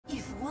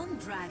one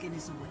dragon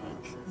is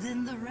awake,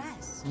 then the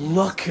rest.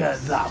 Look at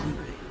that.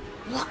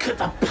 Look at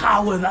the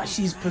power that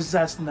she's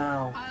possessed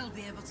now. I'll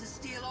be able to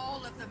steal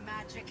all of the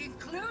magic,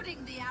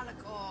 including the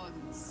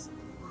alicorns.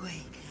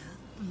 Wake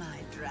up, my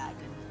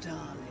dragon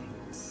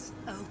darlings.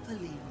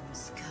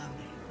 Opaline's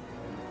coming.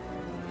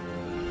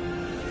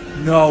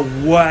 No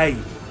way.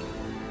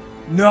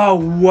 No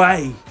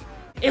way.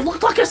 It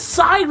looked like a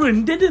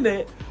siren, didn't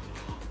it?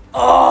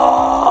 Oh!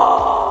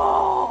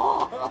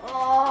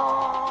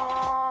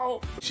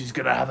 She's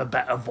gonna have a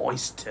better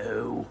voice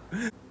too.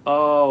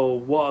 Oh,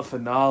 what a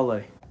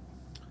finale.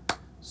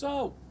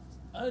 So,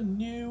 a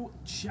new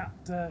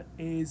chapter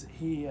is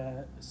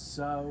here.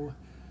 So,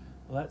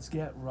 let's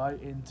get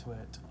right into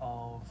it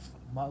of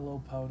My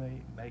Little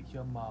Pony, Make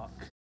Your Mark.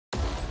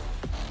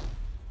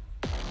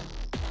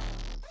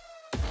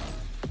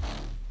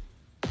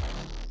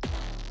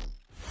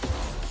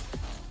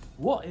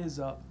 What is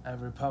up,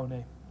 every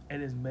pony?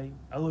 It is me,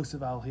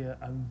 ElusiveOwl here,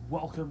 and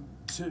welcome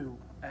to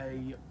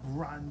a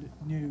brand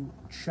new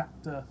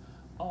chapter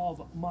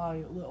of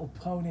My Little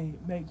Pony,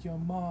 Make Your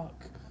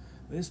Mark.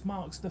 This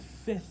marks the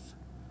 5th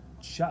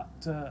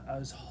chapter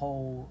as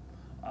whole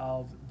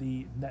of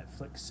the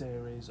Netflix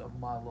series of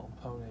My Little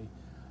Pony,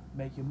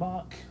 Make Your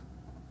Mark.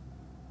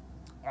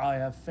 I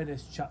have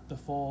finished chapter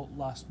 4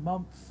 last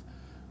month.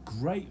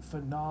 Great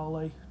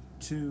finale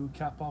to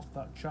cap off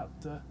that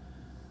chapter.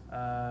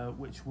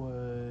 Which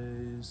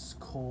was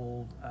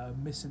called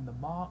Missing the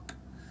Mark.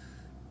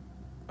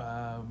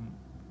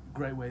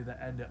 Great way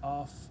to end it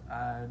off.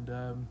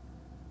 And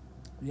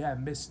yeah,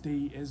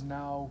 Misty is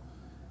now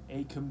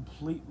a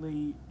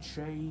completely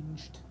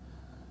changed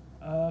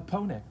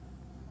pony.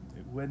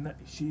 When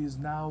she is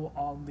now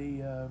on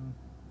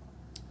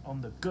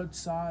the good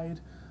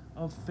side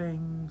of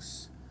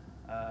things.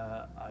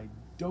 I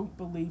don't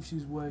believe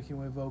she's working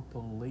with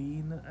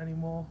Opaline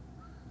anymore,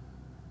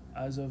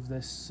 as of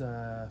this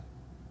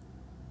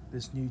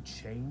this new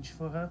change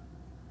for her.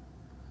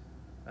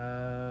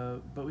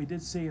 But we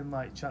did see in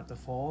like chapter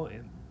 4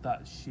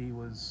 that she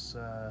was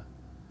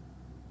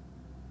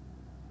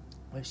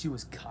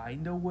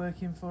kind of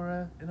working for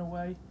her in a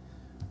way,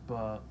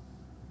 but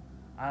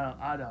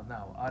I don't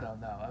know.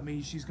 I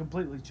mean, she's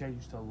completely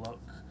changed her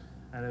look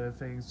and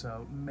everything,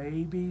 so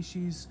maybe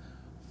she's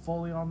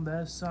fully on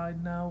their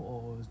side now,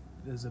 or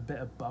there's a bit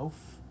of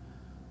both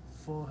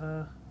for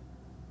her.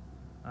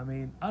 I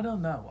mean, I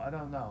don't know. I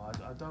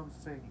don't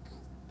think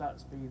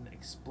that's been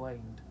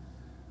explained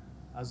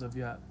as of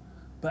yet.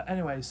 But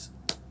anyways,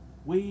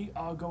 we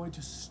are going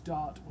to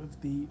start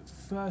with the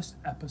first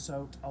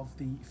episode of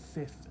the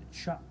 5th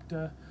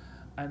chapter,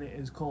 and it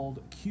is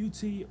called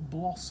Cutie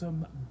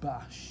Blossom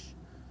Bash.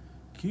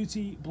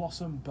 Cutie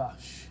Blossom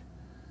Bash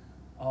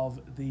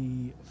of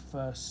the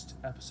first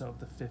episode of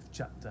the 5th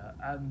chapter.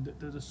 And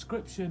the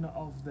description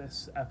of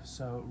this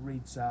episode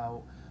reads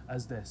out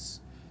as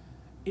this.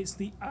 It's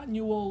the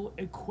annual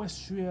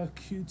Equestria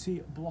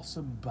Cutie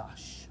Blossom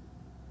Bash.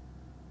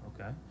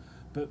 Okay.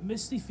 But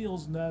Misty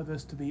feels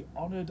nervous to be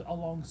honoured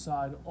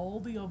alongside all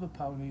the other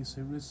ponies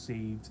who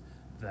received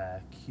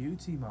their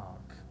cutie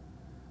mark.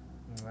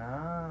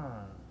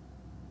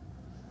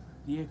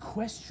 The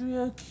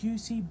Equestria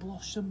Cutie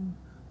Blossom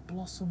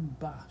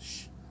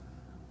Bash.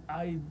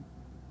 I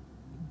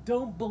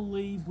don't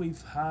believe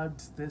we've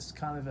had this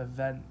kind of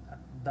event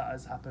that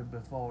has happened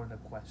before in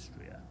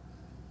Equestria.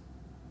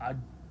 I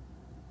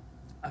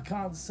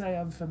can't say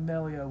I'm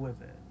familiar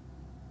with it.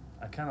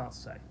 I cannot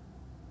say.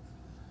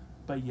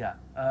 But yeah,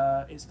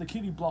 it's the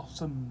Cutie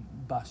Blossom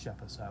Bash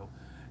episode.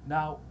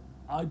 Now,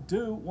 I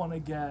do want to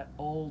get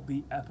all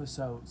the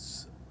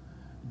episodes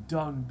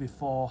done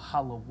before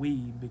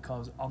Halloween,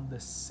 because on the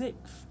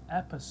 6th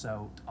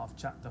episode of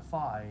Chapter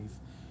 5,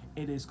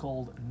 it is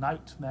called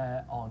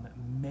Nightmare on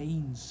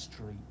Main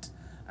Street,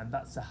 and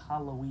that's a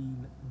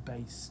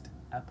Halloween-based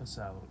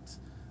episode.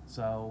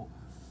 So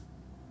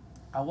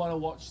I want to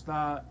watch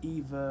that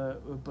either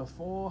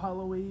before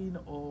Halloween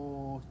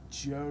or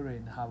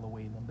during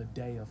Halloween, on the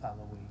day of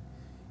Halloween,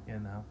 you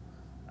know.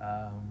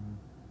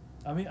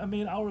 I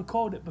mean, I'll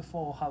record it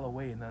before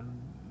Halloween,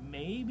 and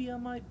maybe I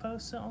might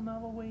post it on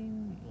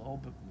Halloween. Or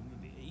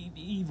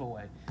either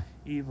way,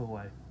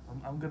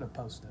 I'm gonna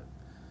post it.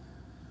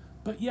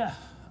 But yeah,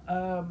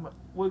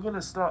 we're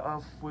gonna start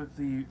off with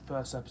the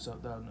first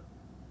episode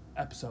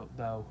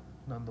though,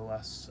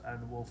 nonetheless,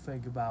 and we'll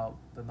think about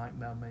the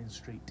Nightmare on Main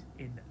Street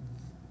in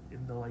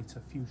the later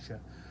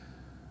future.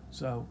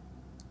 So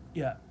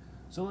yeah,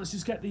 so let's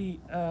just get the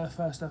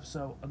first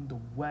episode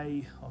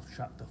underway of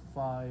chapter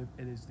 5.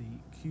 It is the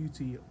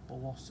Cutie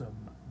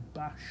Blossom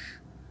Bash,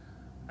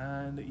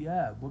 and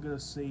yeah, we're gonna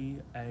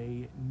see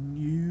a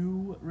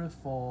new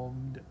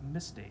reformed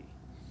Misty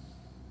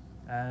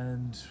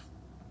and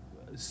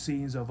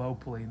scenes of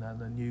Opaline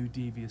and a new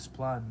devious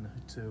plan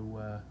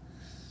to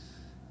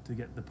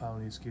get the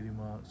ponies cutie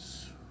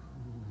marks.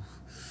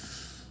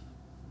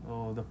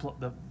 Oh,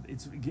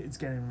 it's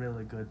getting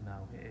really good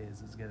now.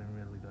 It's getting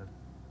really good.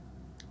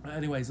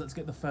 Anyways, let's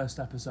get the first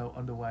episode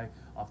underway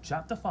of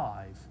chapter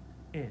 5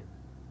 in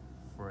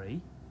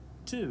 3,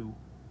 2,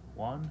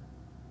 1.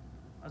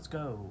 Let's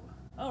go.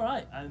 All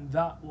right, and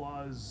that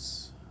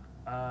was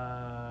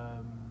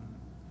Chapter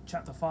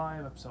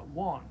 5, Episode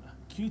 1,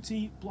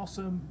 Cutie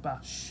Blossom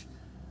Bash,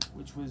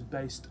 which was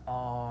based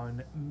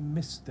on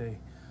Misty.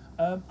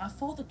 I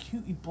thought the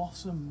Cutie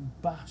Blossom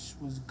Bash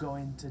was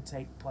going to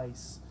take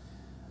place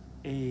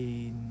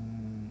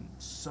in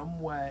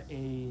somewhere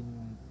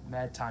in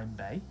Maritime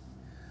Bay,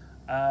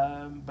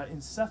 but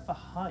in Zephyr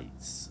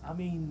Heights, I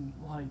mean,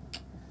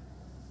 like,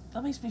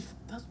 that makes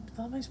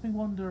me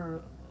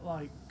wonder,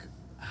 like,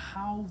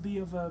 how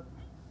the other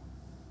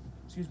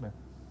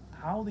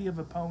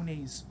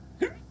ponies.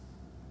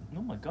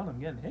 Oh my god, I'm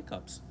getting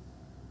hiccups.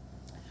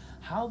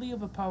 How the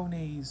other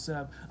ponies,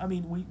 I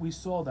mean, we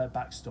saw their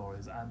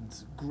backstories,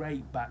 and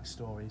great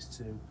backstories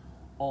to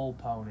all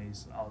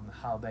ponies on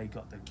how they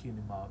got their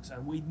cutie marks,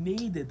 and we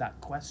needed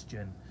that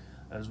question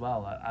as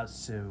well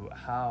as to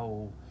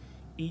how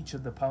each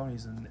of the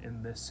ponies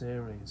in this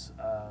series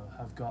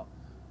have got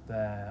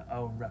their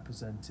own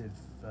representative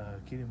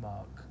cutie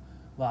mark,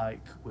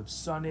 like with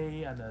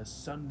Sunny and her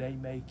Sunday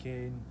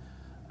making,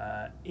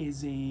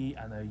 Izzy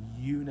and her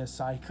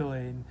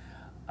unicycling,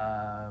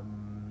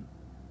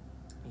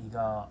 you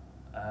got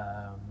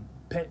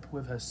Pip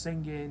with her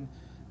singing,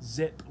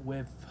 Zip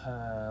with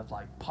her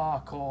like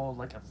parkour,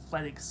 like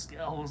athletic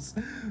skills,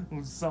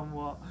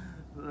 somewhat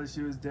that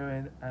she was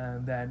doing,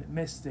 and then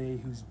Misty,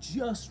 who's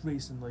just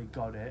recently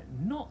got it,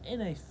 not in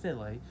a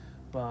filly,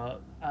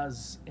 but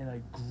as in a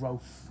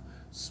growth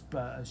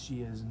spurt as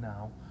she is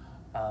now,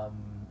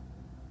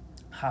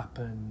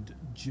 happened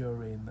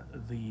during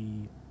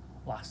the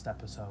last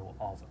episode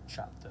of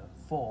Chapter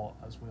 4,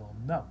 as we all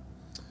know.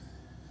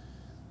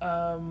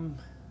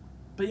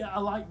 But yeah, I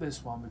like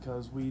this one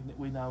because we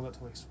now got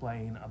to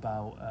explain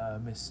about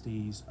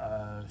Misty's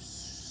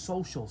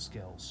social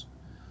skills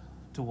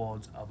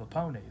towards other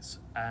ponies,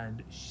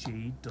 and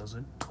she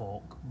doesn't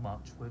talk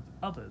much with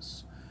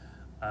others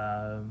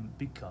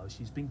because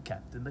she's been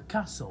kept in the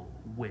castle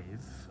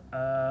with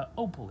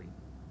Opaline.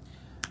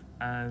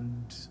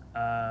 And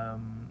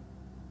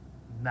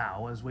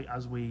now, as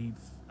we've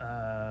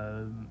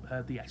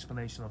heard the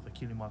explanation of the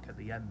cutie mark at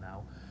the end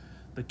now,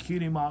 the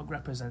cutie mark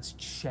represents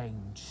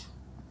change.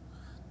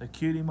 The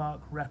cutie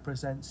mark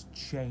represents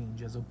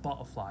change as a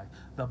butterfly.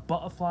 The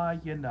butterfly,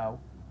 you know,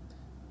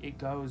 it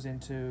goes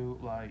into,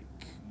 like,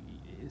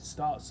 it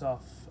starts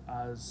off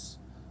as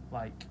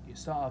a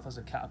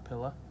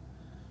caterpillar,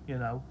 you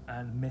know,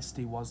 and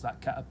Misty was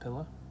that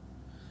caterpillar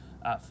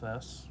at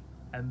first,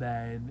 and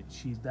then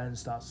she then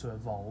starts to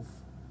evolve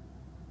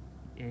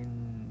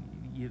in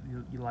you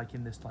like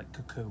in this like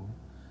cocoon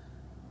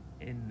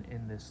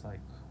in this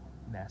like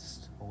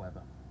nest or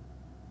whatever,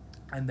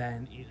 and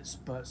then it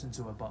spurts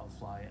into a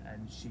butterfly,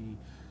 and she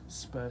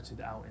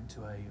spurted out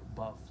into a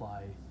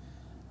butterfly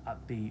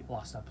at the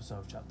last episode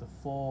of Chapter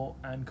 4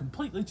 and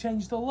completely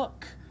changed the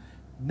look.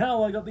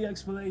 Now I got the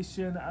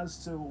explanation as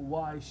to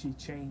why she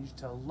changed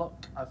her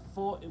look. I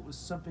thought it was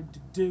something to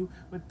do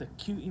with the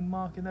cutie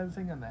mark and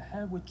everything, and the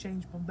hair would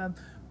change from them,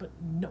 but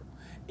no.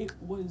 It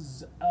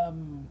was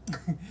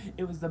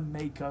it was the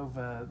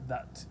makeover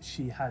that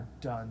she had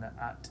done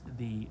at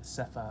the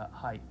Zephyr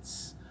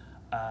Heights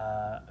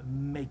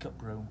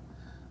makeup room,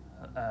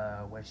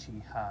 where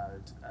she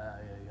had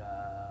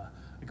a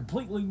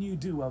completely new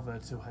do-over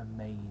to her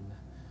mane.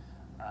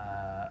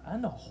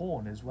 And a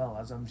horn as well,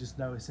 as I'm just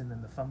noticing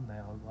in the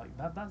thumbnail. Like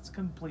that's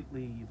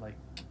completely like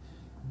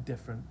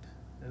different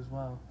as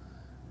well.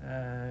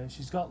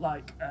 She's got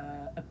like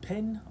a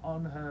pin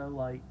on her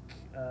like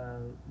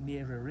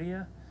near her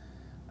ear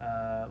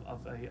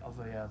of a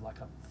like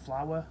a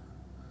flower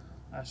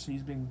as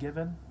she's been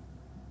given.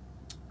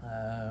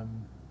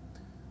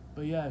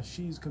 But yeah,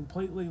 she's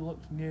completely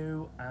looked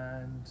new,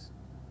 and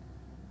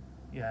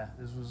yeah,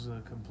 this was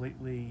a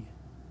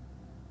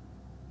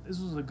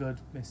good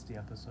Misty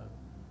episode.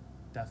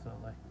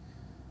 Definitely.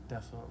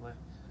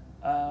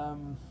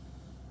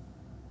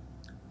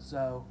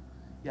 So,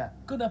 yeah,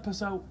 good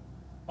episode.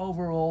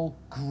 Overall,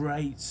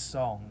 great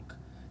song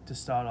to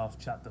start off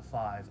Chapter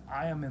 5.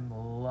 I am in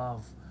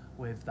love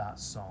with that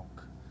song.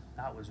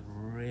 That was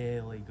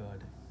really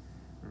good.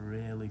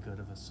 Really good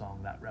of a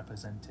song that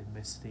represented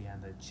Misty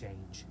and her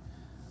change.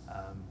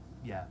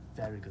 Yeah,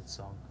 very good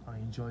song. I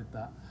enjoyed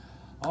that.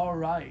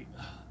 Alright,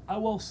 I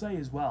will say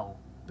as well,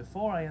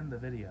 before I end the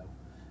video,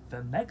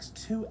 the next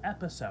 2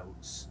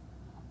 episodes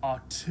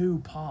are 2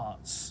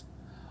 parts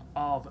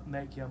of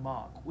Make Your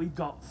Mark. We've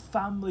got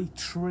Family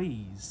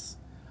Trees,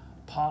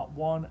 Part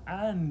 1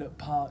 and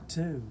Part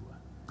 2.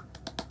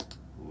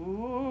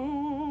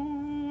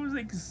 Ooh,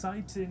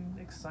 exciting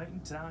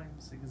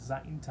times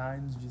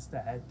just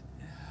ahead.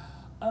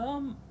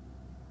 Now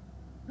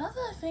that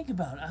I think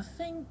about it, I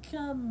think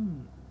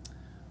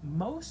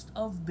most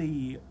of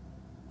the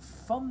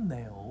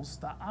thumbnails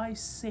that I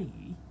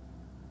see,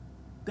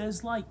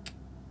 there's like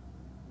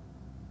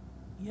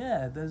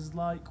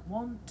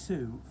 1,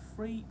 2,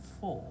 3,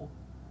 4,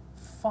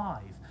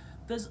 5.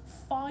 There's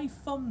 5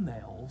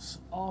 thumbnails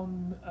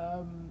on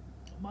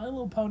My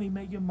Little Pony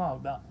Make Your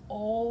Mark that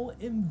all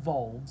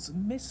involves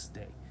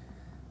Misty.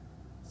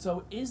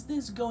 So is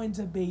this going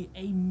to be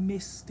a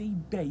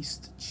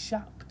Misty-based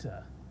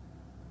chapter?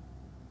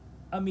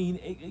 I mean,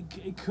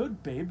 it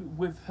could be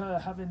with her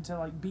having to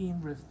like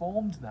being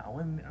reformed now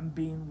and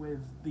being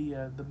with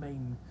the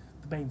main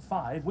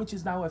five, which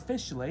is now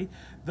officially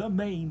the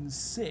main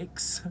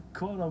six,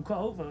 quote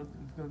unquote,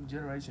 from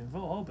Generation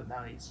 4, but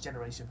now it's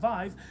Generation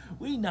 5.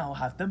 We now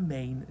have the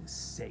main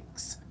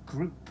six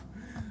group.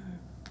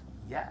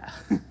 Yeah.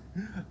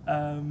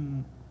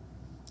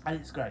 And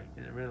it's great.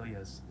 It really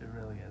is. It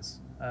really is.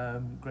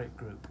 Great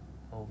group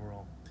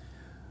overall.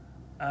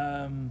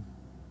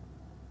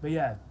 But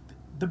yeah.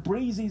 The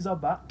Breezies are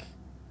back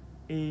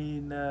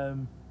in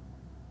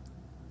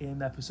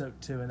episode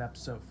 2 and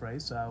episode 3,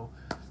 so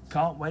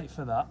can't wait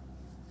for that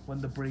when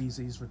the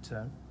Breezies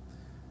return.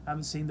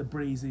 Haven't seen the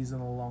Breezies in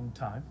a long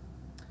time.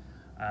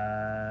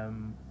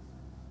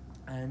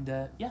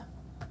 Yeah,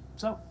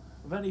 so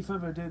without any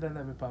further ado then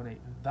everybody,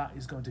 that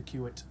is going to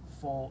cue it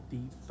for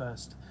the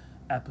first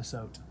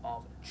episode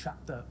of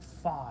chapter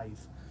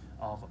 5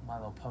 of My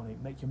Little Pony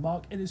Make Your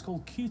Mark. It is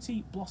called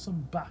Cutie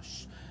Blossom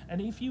Bash.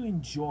 And if you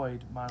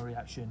enjoyed my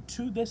reaction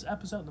to this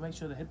episode, then make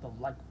sure to hit the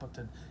like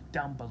button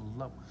down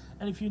below.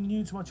 And if you're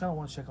new to my channel and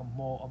want to check out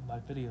more of my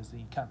videos, then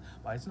you can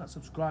by hitting that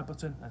subscribe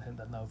button and hit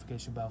that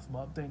notification bell for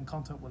more updating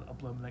content when I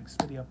upload my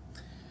next video.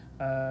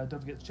 Don't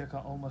forget to check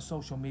out all my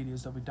social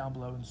medias. They'll be down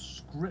below in the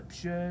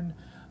description.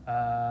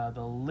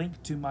 The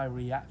link to my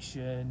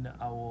reaction,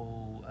 I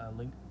will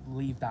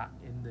leave that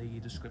in the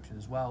description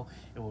as well.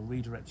 It will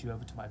redirect you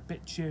over to my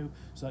BitChute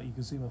so that you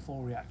can see my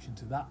full reaction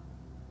to that.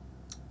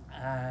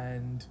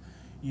 And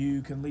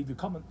you can leave your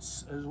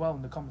comments as well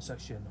in the comment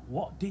section.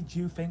 What did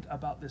you think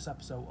about this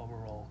episode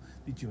overall?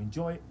 Did you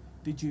enjoy it?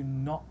 Did you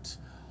not?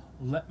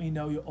 Let me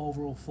know your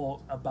overall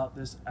thought about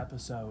this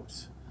episode.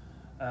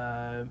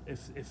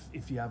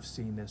 If you have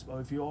seen this, or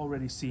if you've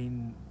already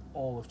seen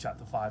all of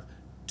chapter 5,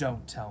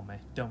 don't tell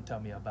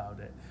me about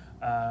it.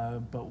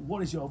 But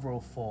what is your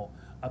overall thought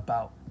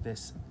about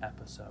this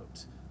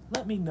episode?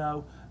 Let me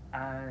know.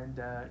 And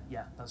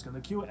yeah, that's going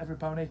to cue it,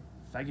 everybody.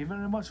 Thank you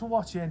very much for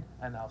watching,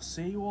 and I'll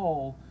see you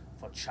all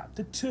for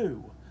chapter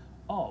 2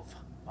 of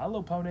My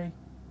Little Pony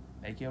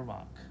Make Your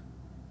Mark.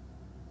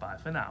 Bye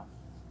for now.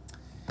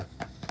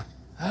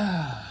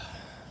 I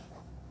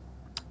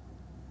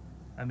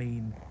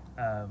mean,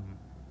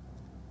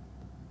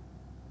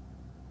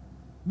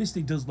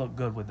 Misty does look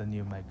good with the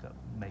new makeup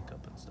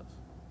and stuff.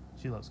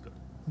 She looks good.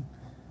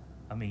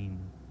 I mean,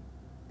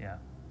 yeah.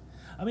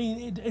 I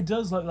mean, it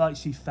does look like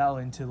she fell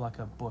into like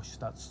a bush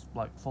that's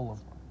like full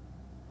of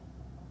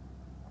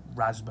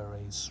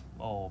raspberries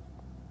or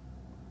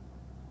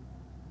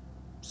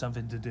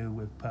something to do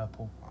with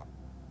purple.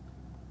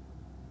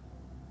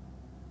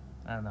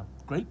 I don't know.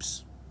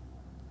 Grapes?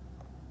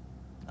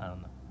 I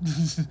don't know.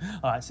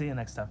 Alright, see you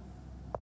next time.